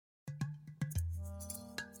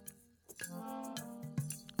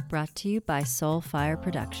brought to you by Soulfire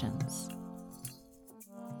Productions.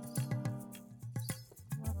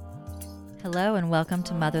 Hello and welcome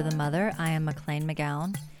to Mother the Mother. I am McLean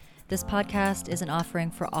McGowan. This podcast is an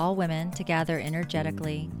offering for all women to gather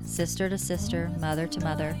energetically, sister to sister, mother to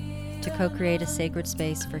mother, to co-create a sacred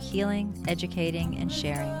space for healing, educating, and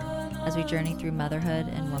sharing as we journey through motherhood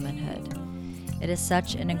and womanhood. It is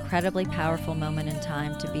such an incredibly powerful moment in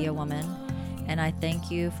time to be a woman, and I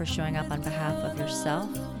thank you for showing up on behalf of yourself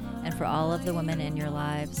and for all of the women in your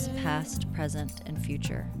lives, past, present, and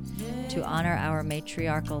future, to honor our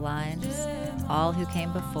matriarchal lines, all who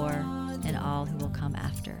came before and all who will come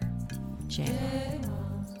after. Jane.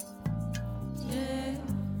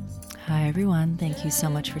 Hi everyone, thank you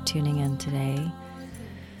so much for tuning in today.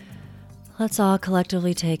 Let's all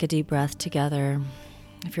collectively take a deep breath together.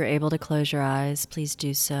 If you're able to close your eyes, please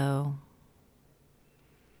do so.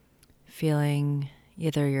 Feeling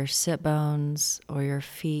either your sit bones or your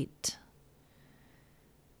feet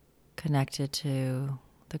connected to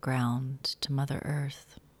the ground, to Mother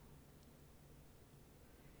Earth.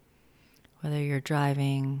 Whether you're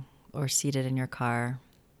driving or seated in your car,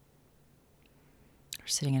 or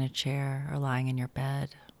sitting in a chair, or lying in your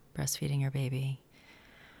bed, breastfeeding your baby,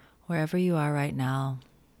 wherever you are right now,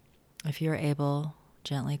 if you're able,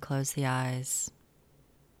 gently close the eyes.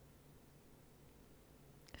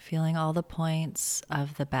 Feeling all the points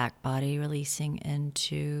of the back body releasing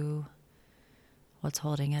into what's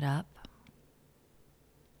holding it up.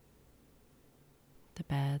 The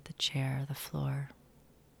bed, the chair, the floor.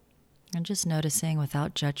 And just noticing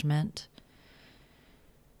without judgment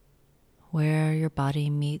where your body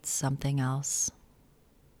meets something else.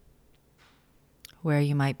 Where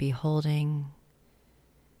you might be holding,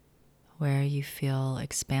 where you feel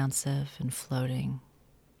expansive and floating.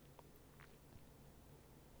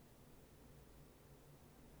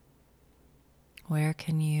 Where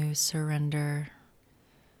can you surrender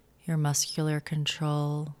your muscular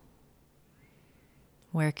control?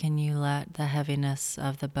 Where can you let the heaviness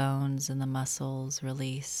of the bones and the muscles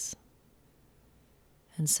release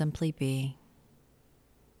and simply be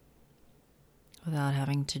without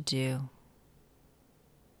having to do?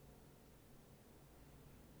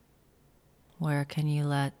 Where can you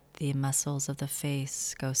let the muscles of the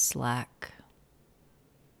face go slack,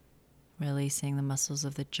 releasing the muscles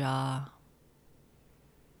of the jaw,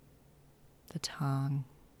 the tongue,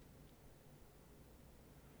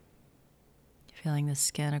 feeling the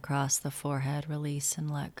skin across the forehead release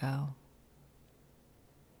and let go.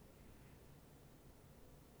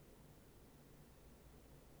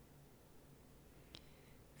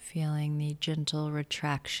 Feeling the gentle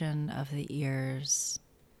retraction of the ears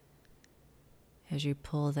as you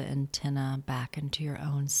pull the antenna back into your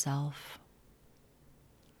own self.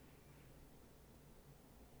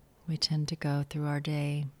 We tend to go through our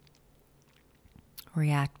day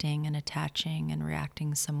reacting and attaching and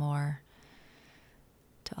reacting some more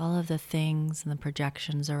to all of the things and the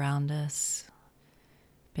projections around us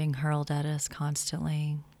being hurled at us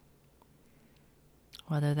constantly,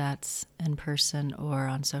 whether that's in person or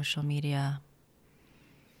on social media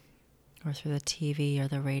or through the TV or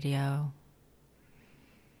the radio.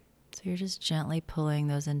 So you're just gently pulling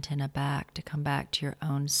those antennae back to come back to your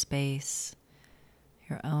own space,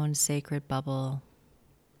 your own sacred bubble,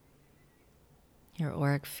 your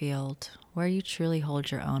auric field, where you truly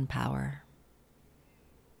hold your own power.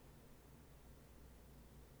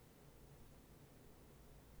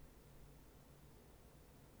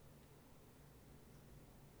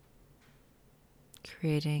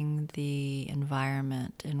 Creating the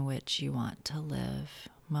environment in which you want to live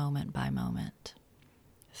moment by moment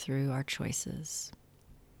through our choices.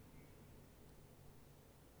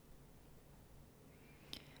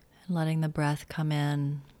 And letting the breath come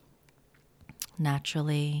in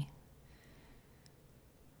naturally,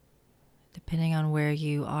 depending on where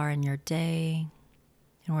you are in your day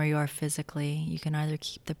and where you are physically. You can either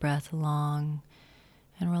keep the breath long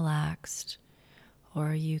and relaxed,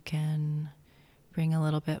 or you can bring a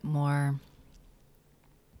little bit more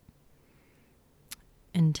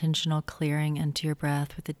intentional clearing into your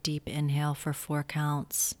breath with a deep inhale for 4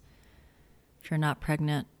 counts. If you're not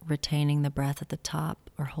pregnant, retaining the breath at the top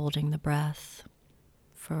or holding the breath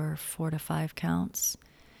for 4 to 5 counts,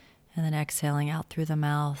 and then exhaling out through the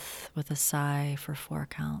mouth with a sigh for 4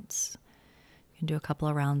 counts. You can do a couple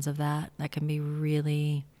of rounds of that. That can be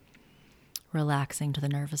really relaxing to the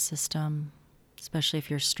nervous system, especially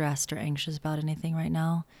if you're stressed or anxious about anything right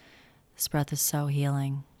now. This breath is so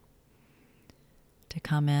healing to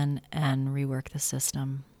come in and rework the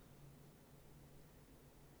system.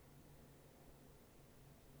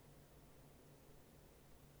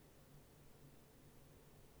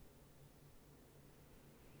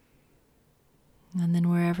 And then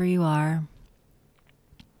wherever you are,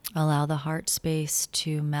 allow the heart space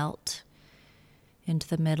to melt into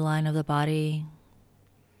the midline of the body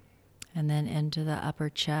and then into the upper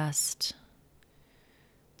chest.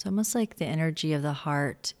 It's almost like the energy of the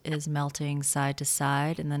heart is melting side to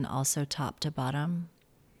side and then also top to bottom.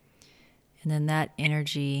 And then that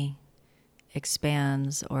energy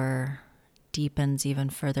expands or deepens even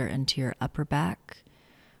further into your upper back,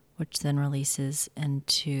 which then releases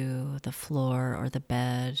into the floor or the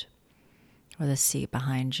bed or the seat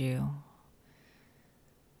behind you,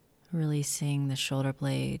 releasing the shoulder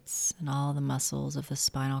blades and all the muscles of the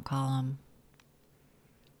spinal column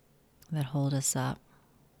that hold us up.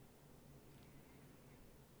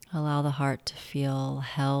 Allow the heart to feel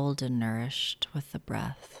held and nourished with the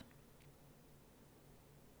breath.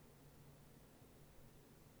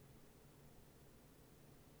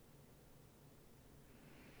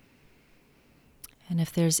 And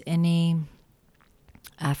if there's any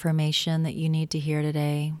affirmation that you need to hear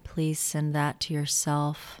today, please send that to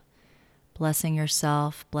yourself, blessing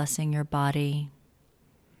your body.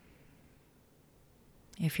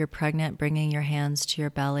 If you're pregnant, bringing your hands to your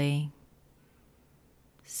belly,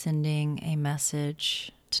 sending a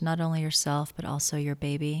message to not only yourself, but also your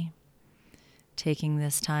baby, taking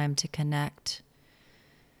this time to connect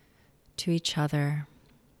to each other,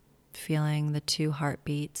 feeling the two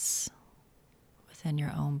heartbeats within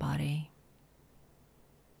your own body.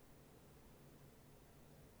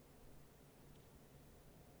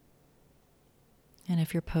 And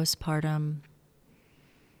if you're postpartum,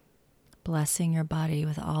 blessing your body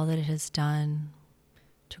with all that it has done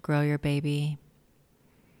to grow your baby,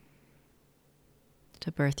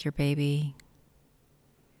 to birth your baby,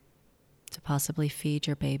 to possibly feed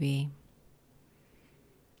your baby.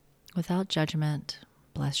 Without judgment,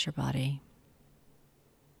 bless your body.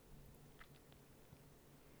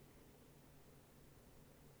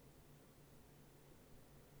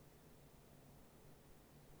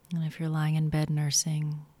 And if you're lying in bed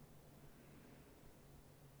nursing,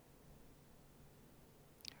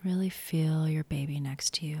 really feel your baby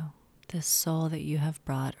next to you, this soul that you have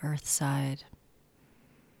brought earthside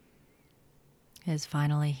is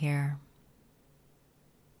finally here.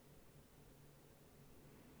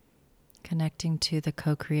 Connecting to the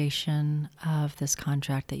co-creation of this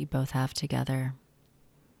contract that you both have together.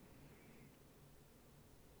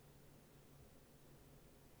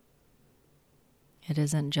 It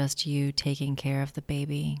isn't just you taking care of the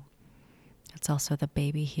baby. It's also the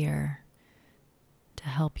baby here to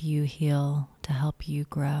help you heal, to help you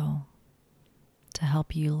grow, to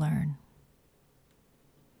help you learn.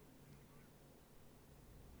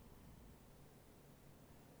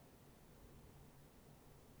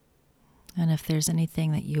 And if there's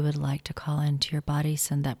anything that you would like to call into your body,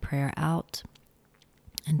 send that prayer out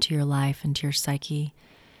into your life, into your psyche.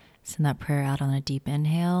 Send that prayer out on a deep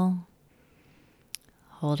inhale,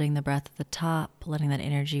 holding the breath at the top, letting that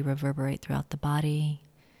energy reverberate throughout the body.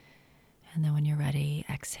 And then when you're ready,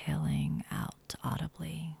 exhaling out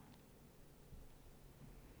audibly.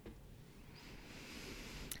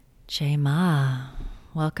 Jai Ma.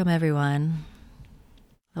 Welcome, everyone.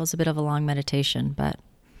 That was a bit of a long meditation, but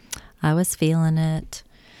I was feeling it.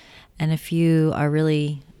 And if you are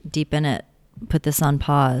really deep in it, put this on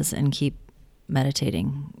pause and keep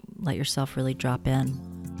meditating. Let yourself really drop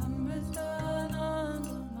in.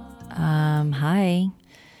 Hi.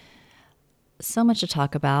 So much to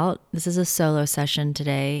talk about. This is a solo session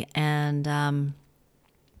today. And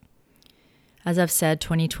as I've said,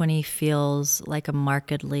 2020 feels like a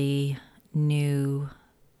markedly new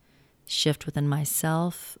shift within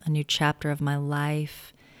myself, a new chapter of my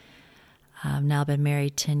life. I've now been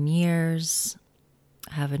married 10 years.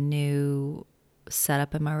 I have a new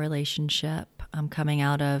setup in my relationship. I'm coming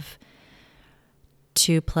out of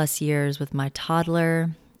 2+ years with my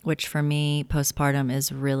toddler, which for me, postpartum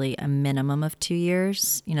is really a minimum of 2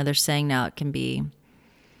 years. You know, they're saying now it can be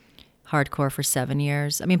hardcore for 7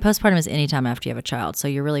 years. I mean, postpartum is any time after you have a child, so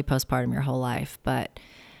you're really postpartum your whole life. But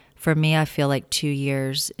for me, I feel like 2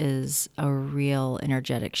 years is a real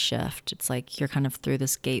energetic shift. It's like you're kind of through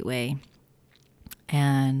this gateway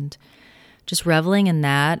and just reveling in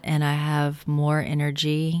that. And I have more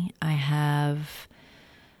energy. I have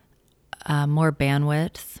more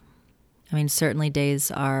bandwidth. I mean, certainly days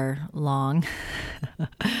are long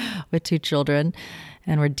with 2 children,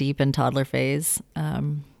 and we're deep in toddler phase,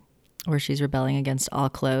 where she's rebelling against all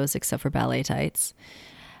clothes except for ballet tights.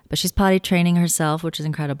 But she's potty training herself, which is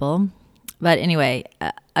incredible. But anyway,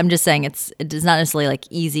 I'm just saying it is not necessarily like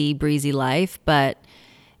easy breezy life, but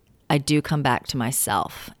I do come back to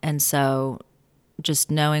myself. And so just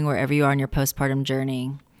knowing wherever you are in your postpartum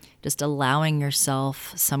journey, just allowing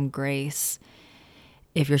yourself some grace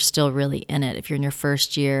if you're still really in it. If you're in your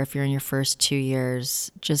first year, if you're in your first 2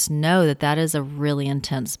 years, just know that that is a really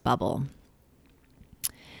intense bubble.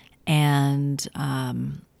 And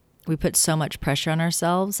we put so much pressure on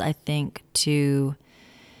ourselves, I think, to,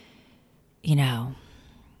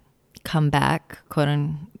 come back, quote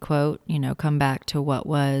unquote, come back to what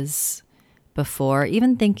was before.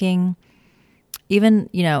 Even thinking,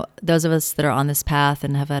 those of us that are on this path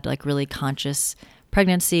and have had like really conscious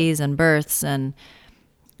pregnancies and births and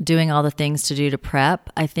doing all the things to do to prep,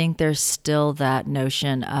 I think there's still that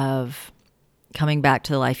notion of coming back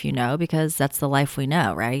to the life because that's the life we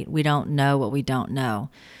know, right? We don't know what we don't know.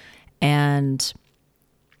 And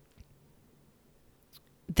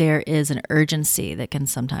there is an urgency that can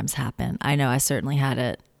sometimes happen. I know I certainly had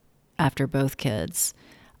it after both kids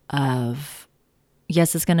of,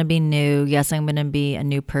 yes, it's going to be new. Yes, I'm going to be a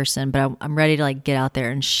new person, but I'm ready to like get out there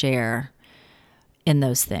and share in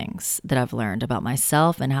those things that I've learned about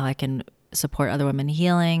myself and how I can support other women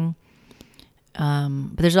healing.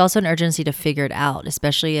 But there's also an urgency to figure it out,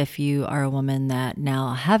 especially if you are a woman that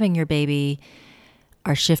now having your baby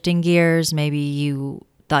are shifting gears. Maybe you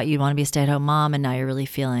thought you'd want to be a stay-at-home mom and now you're really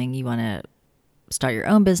feeling you want to start your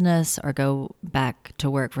own business or go back to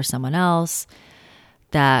work for someone else.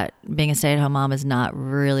 That being a stay-at-home mom is not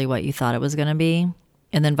really what you thought it was going to be.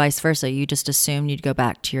 And then vice versa. You just assumed you'd go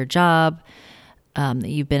back to your job that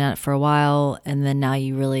you've been at for a while. And then now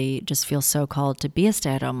you really just feel so called to be a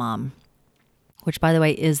stay-at-home mom, which, by the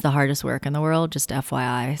way, is the hardest work in the world, just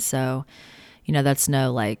FYI. So, that's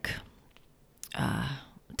no like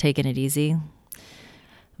taking it easy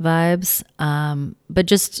vibes. But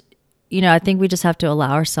just, I think we just have to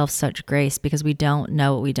allow ourselves such grace because we don't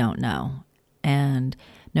know what we don't know. And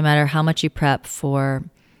no matter how much you prep for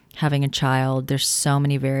having a child, there's so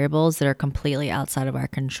many variables that are completely outside of our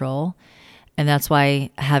control. And that's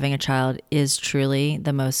why having a child is truly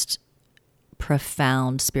the most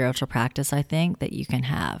profound spiritual practice, I think, that you can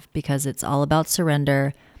have, because it's all about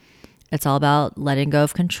surrender. It's all about letting go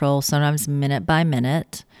of control, sometimes minute by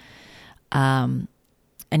minute. And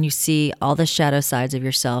you see all the shadow sides of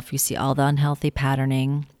yourself. You see all the unhealthy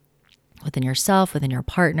patterning within yourself, within your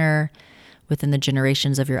partner, within the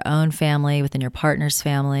generations of your own family, within your partner's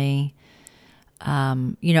family.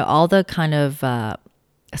 All the kind of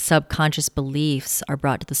subconscious beliefs are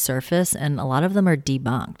brought to the surface, and a lot of them are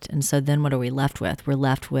debunked. And so then what are we left with? We're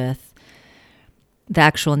left with the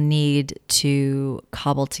actual need to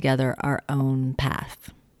cobble together our own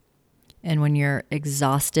path. And when you're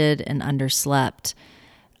exhausted and underslept,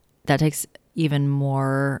 that takes even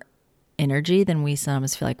more energy than we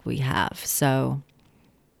sometimes feel like we have. So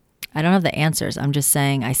I don't have the answers. I'm just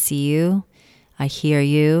saying I see you, I hear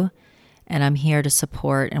you, and I'm here to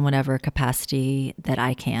support in whatever capacity that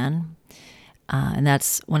I can. And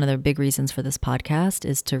that's one of the big reasons for this podcast,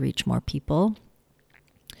 is to reach more people.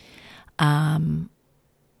 And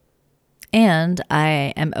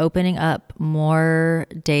I am opening up more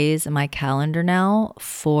days in my calendar now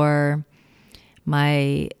for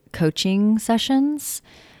my coaching sessions.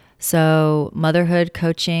 So motherhood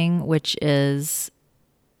coaching, which is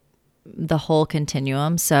the whole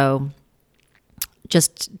continuum. So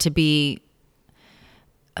just to be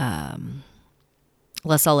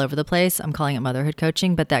less all over the place, I'm calling it motherhood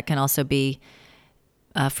coaching, but that can also be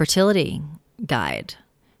a fertility guide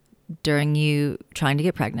during you trying to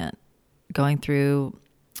get pregnant, going through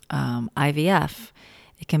IVF.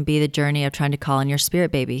 It can be the journey of trying to call in your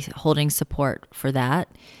spirit baby, holding support for that,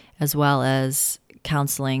 as well as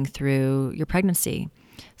counseling through your pregnancy.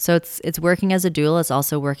 So it's working as a doula. It's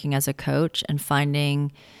also working as a coach and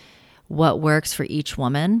finding what works for each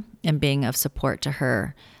woman and being of support to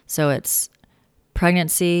her. So it's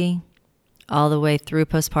pregnancy all the way through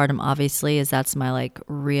postpartum, obviously, as that's my like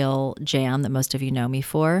real jam that most of you know me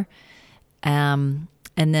for. And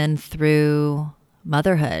then through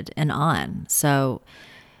motherhood and on. So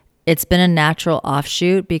it's been a natural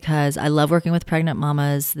offshoot because I love working with pregnant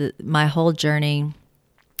mamas. My whole journey,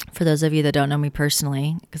 for those of you that don't know me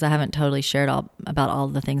personally, because I haven't totally shared about all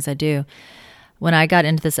the things I do. When I got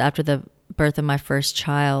into this after the birth of my first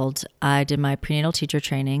child, I did my prenatal teacher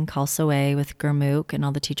training, Call Soe with Gurmukh and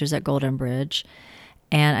all the teachers at Golden Bridge.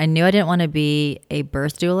 And I knew I didn't want to be a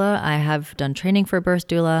birth doula. I have done training for a birth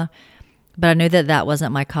doula, but I knew that that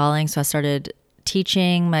wasn't my calling. So I started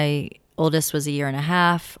teaching. My oldest was 1.5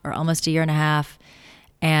 years, or almost 1.5 years.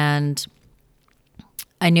 And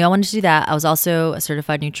I knew I wanted to do that. I was also a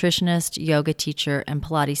certified nutritionist, yoga teacher, and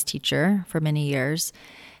Pilates teacher for many years.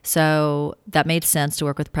 So that made sense to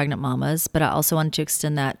work with pregnant mamas, but I also wanted to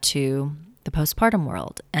extend that to the postpartum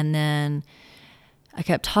world. And then I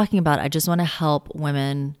kept talking about, I just want to help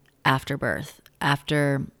women after birth,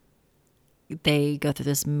 after they go through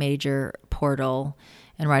this major portal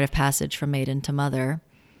and rite of passage from maiden to mother.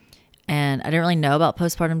 And I didn't really know about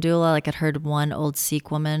postpartum doula. Like I'd heard one old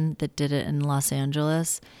Sikh woman that did it in Los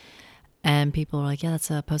Angeles, and people were like, yeah,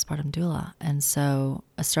 that's a postpartum doula. And so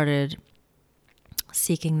I started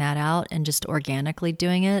seeking that out and just organically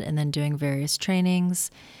doing it, and then doing various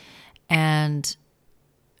trainings. And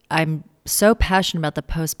I'm so passionate about the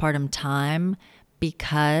postpartum time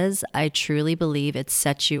because I truly believe it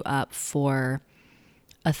sets you up for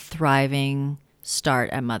a thriving start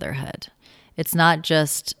at motherhood. It's not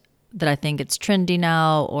just that I think it's trendy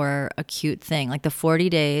now or a cute thing. Like the 40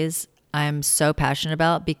 days I'm so passionate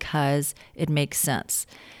about because it makes sense.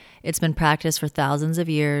 It's been practiced for thousands of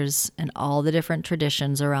years in all the different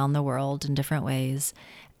traditions around the world in different ways.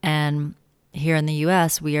 And here in the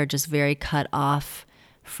US, we are just very cut off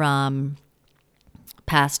from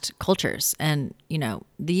past cultures. And, you know,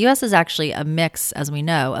 the US is actually a mix, as we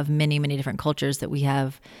know, of many, many different cultures that we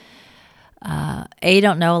have, A,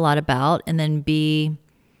 don't know a lot about, and then B,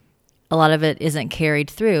 a lot of it isn't carried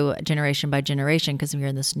through generation by generation because we're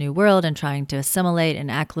in this new world and trying to assimilate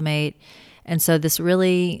and acclimate. And so this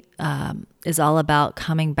really is all about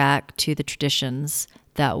coming back to the traditions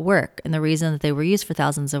that work. And the reason that they were used for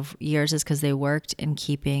thousands of years is because they worked in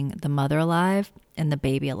keeping the mother alive and the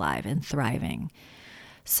baby alive and thriving.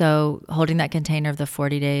 So holding that container of the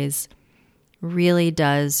 40 days really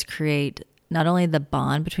does create not only the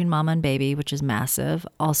bond between mama and baby, which is massive,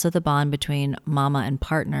 also the bond between mama and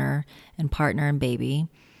partner and baby,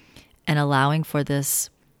 and allowing for this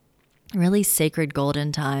really sacred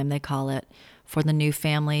golden time, they call it, for the new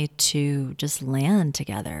family to just land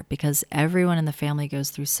together, because everyone in the family goes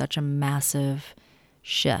through such a massive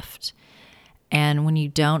shift. And when you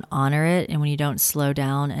don't honor it and when you don't slow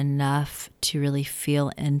down enough to really feel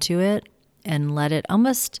into it and let it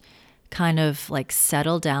almost kind of like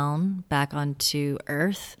settle down back onto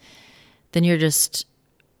earth, then you're just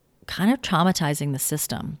kind of traumatizing the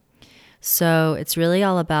system. So it's really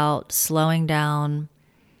all about slowing down,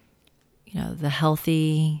 you know, the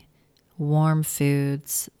healthy, warm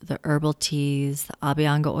foods, the herbal teas, the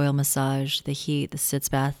Abhyanga oil massage, the heat, the sitz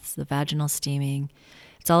baths, the vaginal steaming.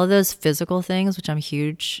 It's all of those physical things, which I'm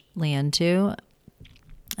hugely into,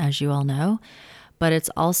 as you all know. But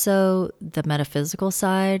it's also the metaphysical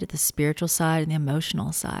side, the spiritual side, and the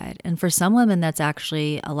emotional side. And for some women, that's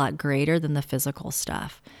actually a lot greater than the physical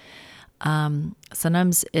stuff.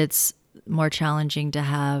 Sometimes it's more challenging to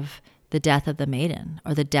have the death of the maiden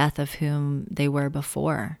or the death of whom they were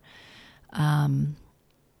before. And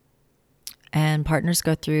partners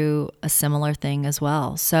go through a similar thing as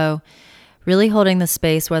well. So really holding the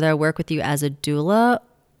space, whether I work with you as a doula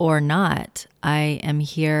or not, I am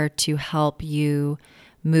here to help you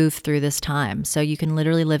move through this time. So you can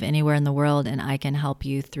literally live anywhere in the world and I can help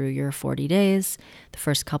you through your 40 days, the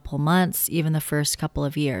first couple months, even the first couple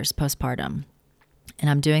of years postpartum. And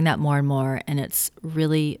I'm doing that more and more, and it's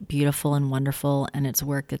really beautiful and wonderful, and it's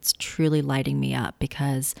work that's truly lighting me up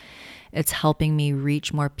because it's helping me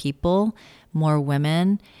reach more people, more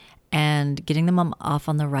women, and getting them off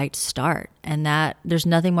on the right start. And that there's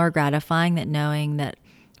nothing more gratifying than knowing that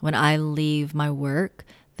when I leave my work,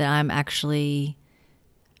 that I'm actually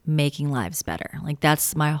making lives better. Like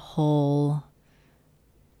that's my whole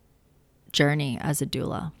journey as a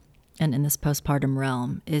doula and in this postpartum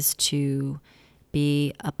realm, is to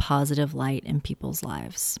be a positive light in people's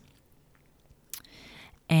lives.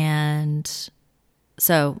 And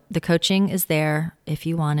so the coaching is there if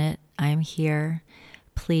you want it. I am here.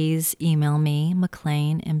 Please email me,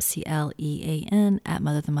 McLean, MCLEAN,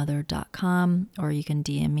 @motherthemother.com, or you can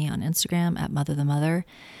DM me on Instagram @motherthemother,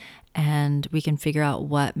 and we can figure out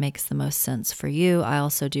what makes the most sense for you. I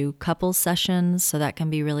also do couples sessions, so that can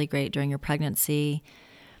be really great during your pregnancy,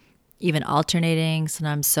 even alternating,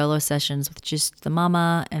 sometimes solo sessions with just the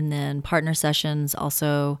mama, and then partner sessions,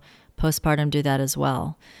 also postpartum, do that as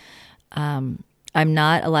well. I'm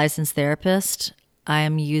not a licensed therapist. I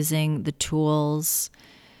am using the tools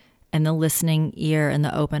and the listening ear and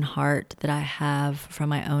the open heart that I have from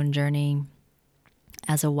my own journey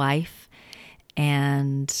as a wife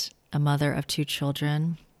and a mother of 2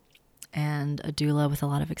 children and a doula with a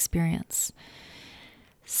lot of experience.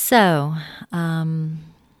 So,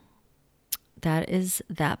 that is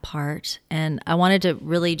that part. And I wanted to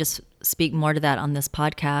really just speak more to that on this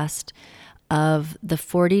podcast of the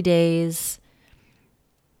 40 days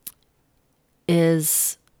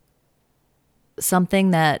is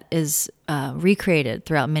something that is recreated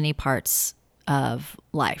throughout many parts of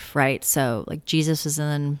life, right? So like Jesus was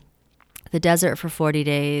in the desert for 40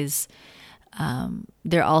 days.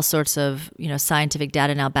 There are all sorts of, scientific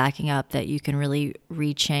data now backing up that you can really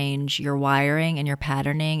rechange your wiring and your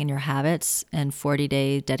patterning and your habits in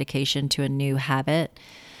 40-day dedication to a new habit.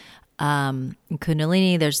 In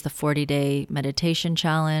Kundalini, there's the 40-day meditation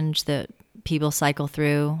challenge that people cycle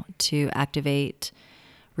through to activate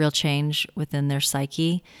real change within their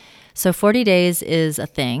psyche. So 40 days is a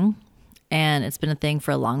thing, and it's been a thing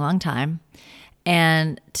for a long, long time.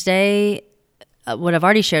 And today, what I've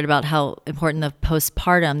already shared about how important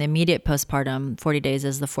the immediate postpartum 40 days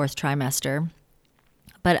is, the fourth trimester.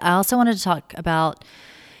 But I also wanted to talk about,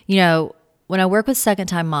 when I work with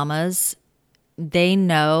second-time mamas, they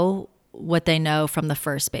know what they know from the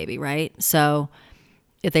first baby, right? So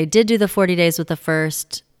if they did do the 40 days with the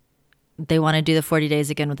first, they want to do the 40 days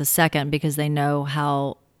again with the second because they know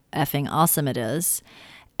how effing awesome it is.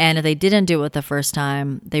 And if they didn't do it with the first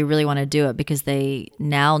time, they really want to do it because they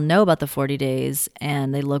now know about the 40 days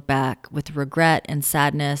and they look back with regret and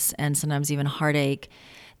sadness and sometimes even heartache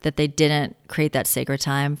that they didn't create that sacred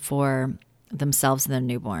time for themselves and their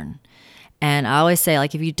newborn. And I always say,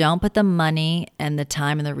 if you don't put the money and the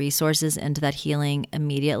time and the resources into that healing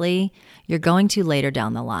immediately, you're going to later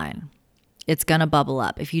down the line. It's going to bubble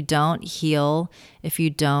up. If you don't heal, if you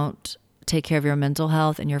don't take care of your mental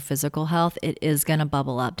health and your physical health, it is going to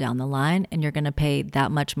bubble up down the line and you're going to pay that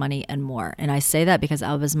much money and more. And I say that because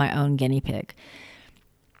I was my own guinea pig.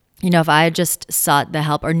 If I had just sought the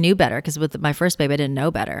help or knew better, because with my first baby, I didn't know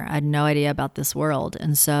better. I had no idea about this world.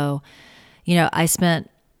 And so, I spent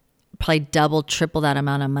probably double, triple that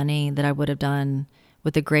amount of money that I would have done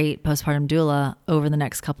with a great postpartum doula over the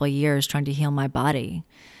next couple of years trying to heal my body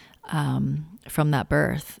from that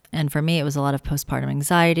birth. And for me, it was a lot of postpartum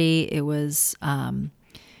anxiety. It was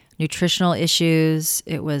nutritional issues.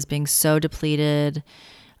 It was being so depleted,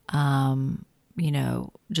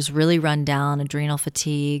 just really run down, adrenal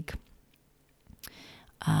fatigue.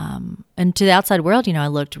 And to the outside world, I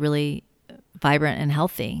looked really vibrant and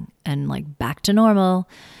healthy and back to normal,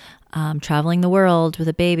 traveling the world with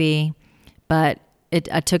a baby, but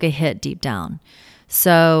I took a hit deep down.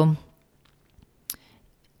 So,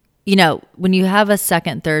 when you have a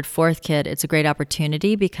second, third, fourth kid, it's a great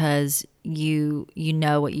opportunity because you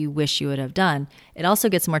know what you wish you would have done. It also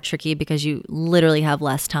gets more tricky because you literally have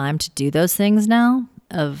less time to do those things now.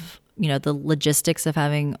 The logistics of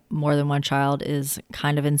having more than one child is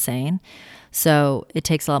kind of insane. So it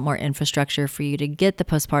takes a lot more infrastructure for you to get the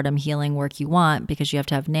postpartum healing work you want because you have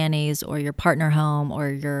to have nannies or your partner home or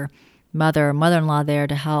your mother or mother-in-law there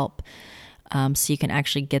to help, so you can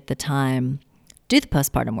actually get the time do the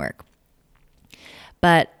postpartum work.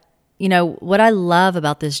 But, what I love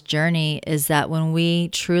about this journey is that when we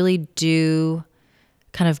truly do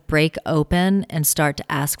kind of break open and start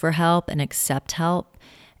to ask for help and accept help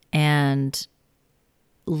and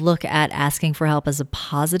look at asking for help as a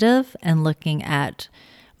positive and looking at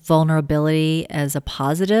vulnerability as a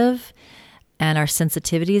positive and our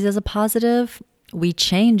sensitivities as a positive, we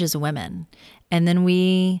change as women. And then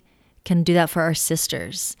we can do that for our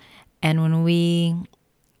sisters. And when we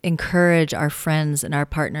encourage our friends and our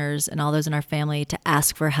partners and all those in our family to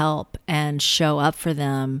ask for help and show up for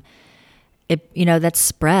them, that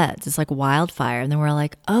spreads. It's like wildfire. And then we're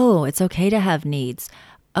like, oh, it's okay to have needs.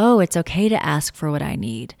 Oh, it's okay to ask for what I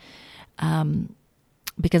need.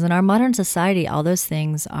 Because in our modern society, all those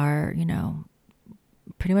things are,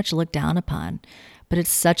 pretty much looked down upon. But it's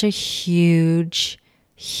such a huge,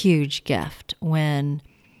 huge gift when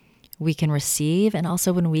we can receive and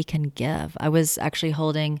also when we can give. I was actually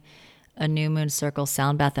holding a New Moon Circle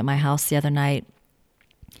sound bath at my house the other night.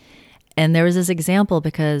 And there was this example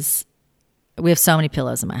because we have so many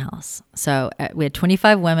pillows in my house. So we had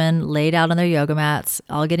 25 women laid out on their yoga mats,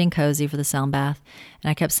 all getting cozy for the sound bath. And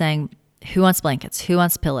I kept saying, who wants blankets? Who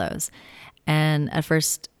wants pillows? And at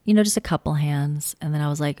first, just a couple hands. And then I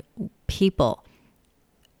was like, people,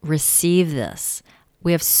 receive this.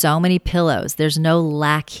 We have so many pillows. There's no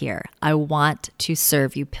lack here. I want to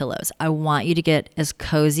serve you pillows. I want you to get as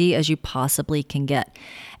cozy as you possibly can get.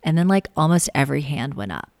 And then almost every hand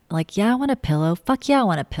went up. Yeah, I want a pillow. Fuck yeah, I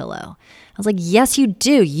want a pillow. I was like, yes, you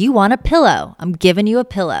do. You want a pillow. I'm giving you a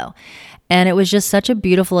pillow. And it was just such a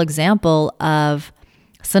beautiful example of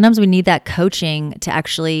sometimes we need that coaching to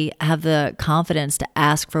actually have the confidence to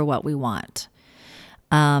ask for what we want.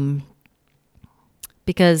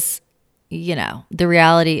 Because the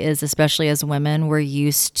reality is, especially as women, we're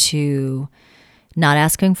used to not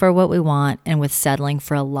asking for what we want and with settling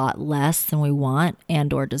for a lot less than we want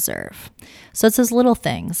and or deserve. So it's those little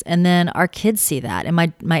things. And then our kids see that. And my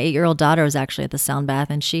 8-year-old daughter was actually at the sound bath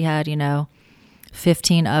and she had,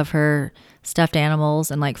 15 of her stuffed animals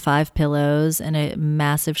and like 5 pillows and a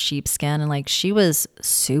massive sheepskin. And like, she was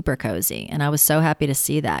super cozy. And I was so happy to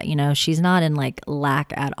see that, she's not in like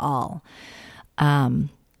lack at all.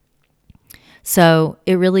 So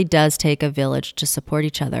it really does take a village to support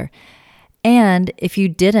each other. And if you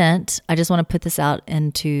didn't, I just want to put this out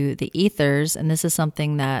into the ethers. And this is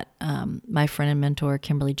something that my friend and mentor,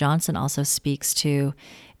 Kimberly Johnson, also speaks to,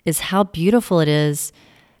 is how beautiful it is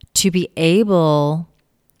to be able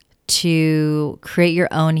to create your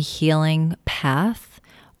own healing path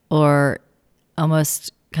or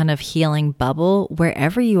almost kind of healing bubble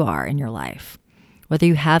wherever you are in your life, whether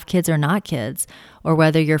you have kids or not kids, or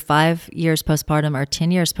whether you're 5 years postpartum or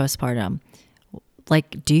 10 years postpartum.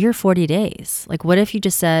 Like, do your 40 days. Like, what if you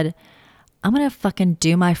just said, I'm going to fucking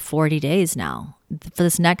do my 40 days now. For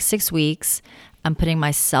this next 6 weeks, I'm putting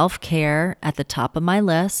my self-care at the top of my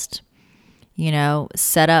list,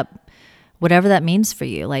 set up whatever that means for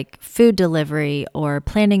you, like food delivery or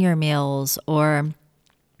planning your meals or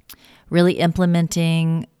really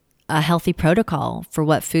implementing a healthy protocol for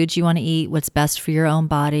what foods you want to eat, what's best for your own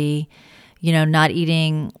body, not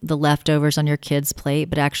eating the leftovers on your kid's plate,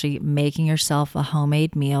 but actually making yourself a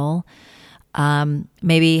homemade meal.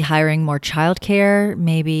 Maybe hiring more childcare,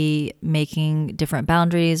 maybe making different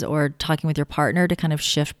boundaries or talking with your partner to kind of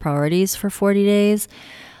shift priorities for 40 days.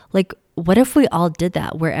 Like, what if we all did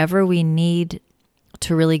that wherever we need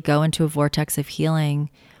to really go into a vortex of healing?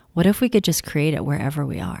 What if we could just create it wherever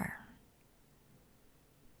we are?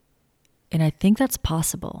 And I think that's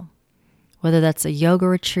possible, whether that's a yoga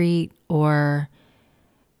retreat or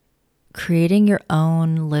creating your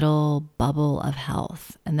own little bubble of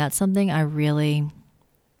health. And that's something I really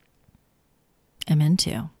am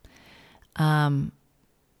into. And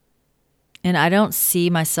I don't see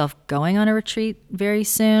myself going on a retreat very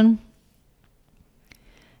soon.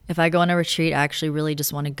 If I go on a retreat, I actually really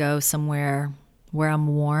just want to go somewhere where I'm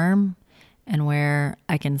warm and where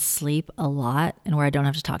I can sleep a lot and where I don't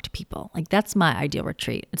have to talk to people. Like, that's my ideal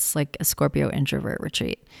retreat. It's like a Scorpio introvert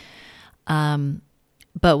retreat.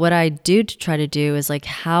 But what I do to try to do is like,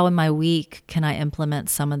 how in my week can I implement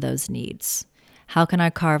some of those needs? How can I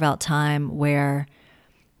carve out time where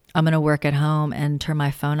I'm going to work at home and turn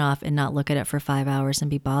my phone off and not look at it for 5 hours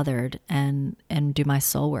and be bothered and do my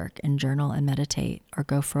soul work and journal and meditate or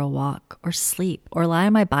go for a walk or sleep or lie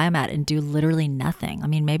on my biomat and do literally nothing. I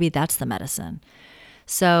mean, maybe that's the medicine.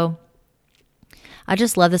 So I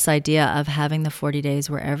just love this idea of having the 40 days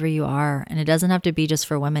wherever you are. And it doesn't have to be just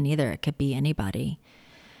for women either. It could be anybody.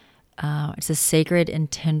 It's a sacred,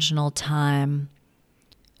 intentional time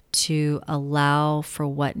to allow for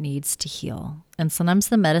what needs to heal. And sometimes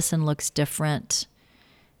the medicine looks different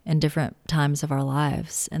in different times of our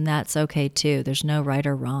lives, and that's okay too. There's no right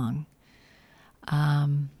or wrong.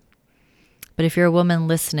 But if you're a woman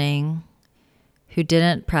listening who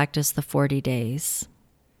didn't practice the 40 days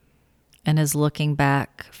and is looking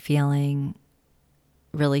back feeling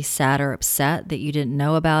really sad or upset that you didn't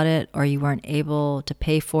know about it, or you weren't able to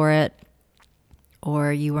pay for it,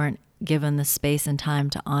 or you weren't given the space and time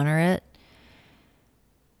to honor it,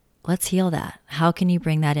 let's heal that. How can you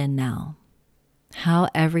bring that in now? How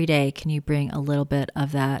every day can you bring a little bit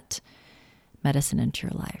of that medicine into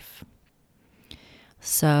your life?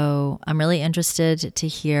 So I'm really interested to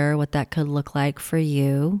hear what that could look like for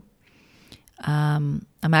you. I'm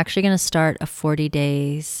actually going to start a 40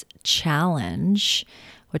 days challenge,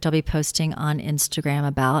 which I'll be posting on Instagram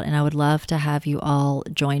about, and I would love to have you all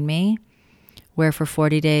join me, where for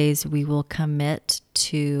 40 days we will commit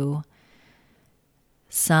to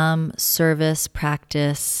some service,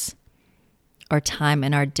 practice, or time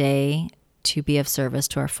in our day to be of service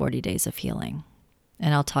to our 40 days of healing.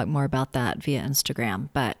 And I'll talk more about that via Instagram,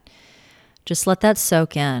 but just let that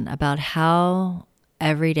soak in about how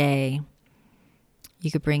every day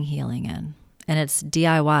you could bring healing in. And it's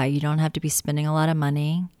DIY. You don't have to be spending a lot of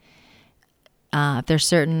money. If there's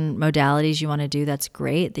certain modalities you want to do, that's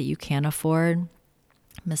great, that you can afford.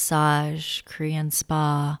 Massage, Korean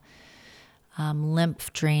spa,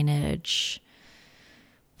 lymph drainage,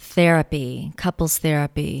 therapy, couples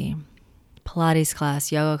therapy, Pilates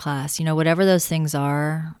class, yoga class, whatever those things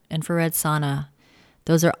are, infrared sauna,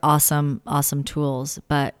 those are awesome, awesome tools.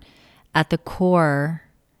 But at the core,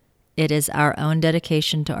 it is our own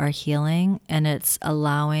dedication to our healing, and it's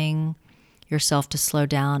allowing yourself to slow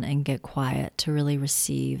down and get quiet to really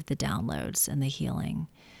receive the downloads and the healing.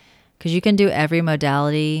 Because you can do every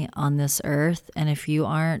modality on this earth, and if you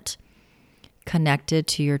aren't connected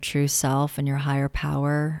to your true self and your higher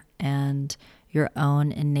power and your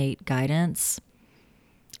own innate guidance,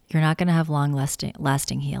 you're not going to have long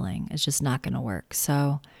lasting healing. It's just not going to work.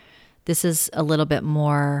 So this is a little bit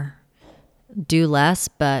more do less,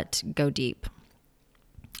 but go deep.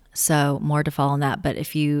 So more to follow on that. But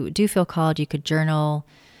if you do feel called, you could journal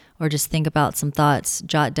or just think about some thoughts,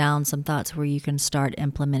 jot down some thoughts where you can start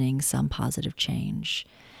implementing some positive change.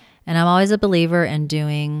 And I'm always a believer in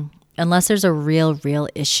doing, unless there's a real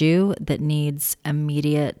issue that needs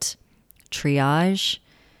immediate triage,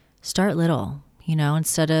 start little,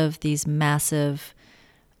 instead of these massive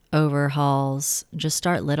overhauls, just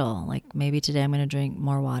start little. Like maybe today I'm going to drink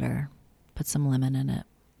more water, put some lemon in it.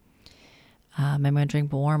 Maybe I'm going to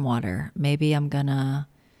drink warm water. Maybe I'm going to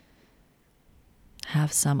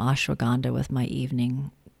have some ashwagandha with my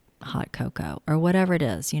evening hot cocoa or whatever it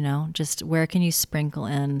is, just where can you sprinkle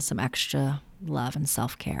in some extra love and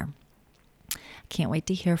self-care. Can't wait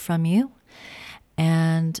to hear from you.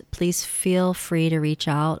 And please feel free to reach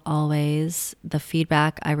out always. The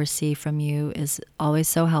feedback I receive from you is always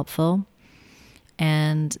so helpful.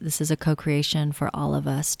 And this is a co-creation for all of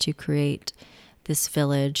us to create this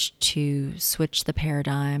village, to switch the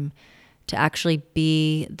paradigm, to actually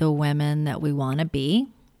be the women that we want to be.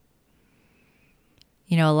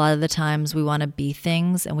 A lot of the times we want to be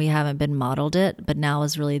things and we haven't been modeled it, but now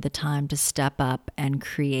is really the time to step up and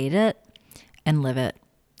create it and live it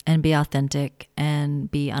and be authentic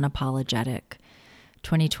and be unapologetic.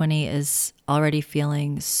 2020 is already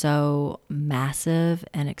feeling so massive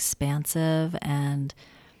and expansive, and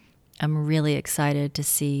I'm really excited to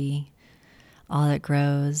see all that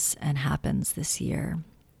grows and happens this year.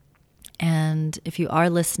 And if you are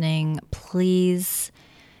listening, please,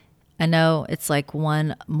 I know it's like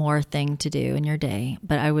one more thing to do in your day,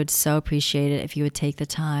 but I would so appreciate it if you would take the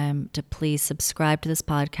time to please subscribe to this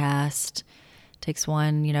podcast. It takes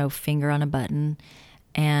one, finger on a button,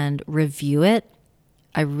 and review it.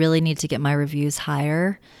 I really need to get my reviews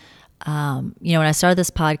higher. When I started this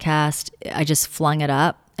podcast, I just flung it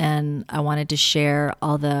up and I wanted to share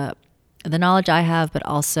all the knowledge I have, but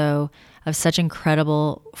also I have such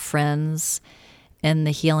incredible friends in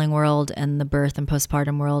the healing world and the birth and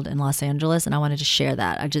postpartum world in Los Angeles, and I wanted to share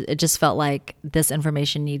that. It just felt like this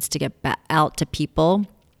information needs to get out to people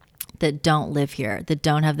that don't live here, that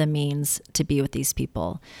don't have the means to be with these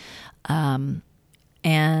people. And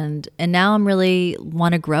now I'm really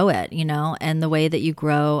want to grow it, and the way that you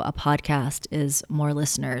grow a podcast is more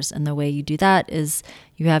listeners. And the way you do that is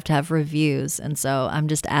you have to have reviews. And so I'm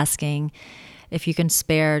just asking if you can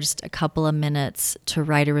spare just a couple of minutes to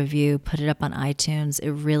write a review, put it up on iTunes.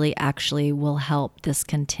 It really actually will help this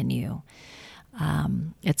continue.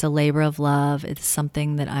 It's a labor of love. It's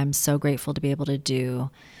something that I'm so grateful to be able to do.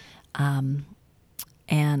 And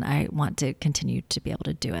I want to continue to be able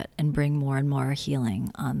to do it and bring more and more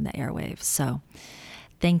healing on the airwaves. So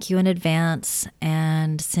thank you in advance,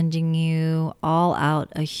 and sending you all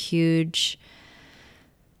out a huge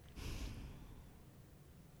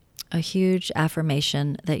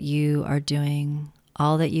affirmation that you are doing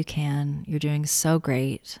all that you can. You're doing so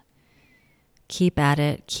great. Keep at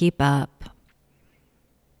it. Keep up.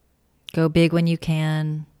 Go big when you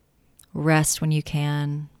can. Rest when you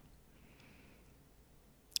can.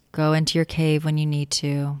 Go into your cave when you need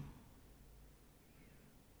to.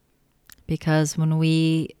 Because when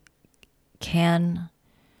we can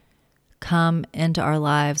come into our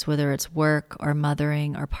lives, whether it's work or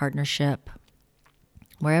mothering or partnership,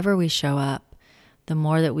 wherever we show up, the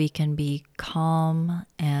more that we can be calm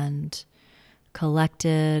and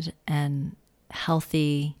collected and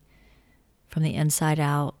healthy from the inside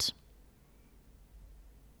out,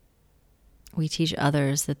 we teach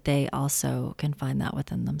others that they also can find that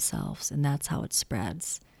within themselves. And that's how it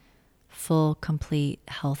spreads. Full, complete,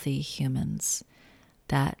 healthy humans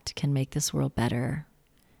that can make this world better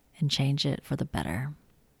and change it for the better.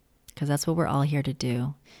 Because that's what we're all here to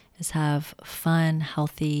do, is have fun,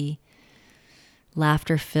 healthy,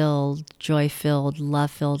 laughter-filled, joy-filled,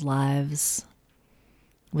 love-filled lives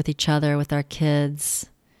with each other, with our kids,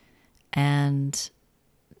 and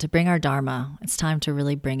to bring our Dharma. It's time to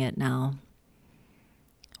really bring it now.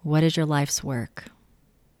 What is your life's work?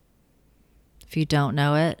 If you don't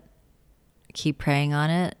know it, keep praying on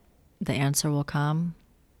it. The answer will come.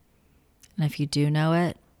 And if you do know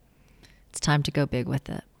it, it's time to go big with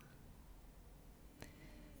it.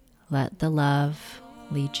 Let the love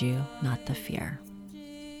lead you, not the fear.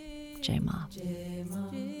 Jai Ma.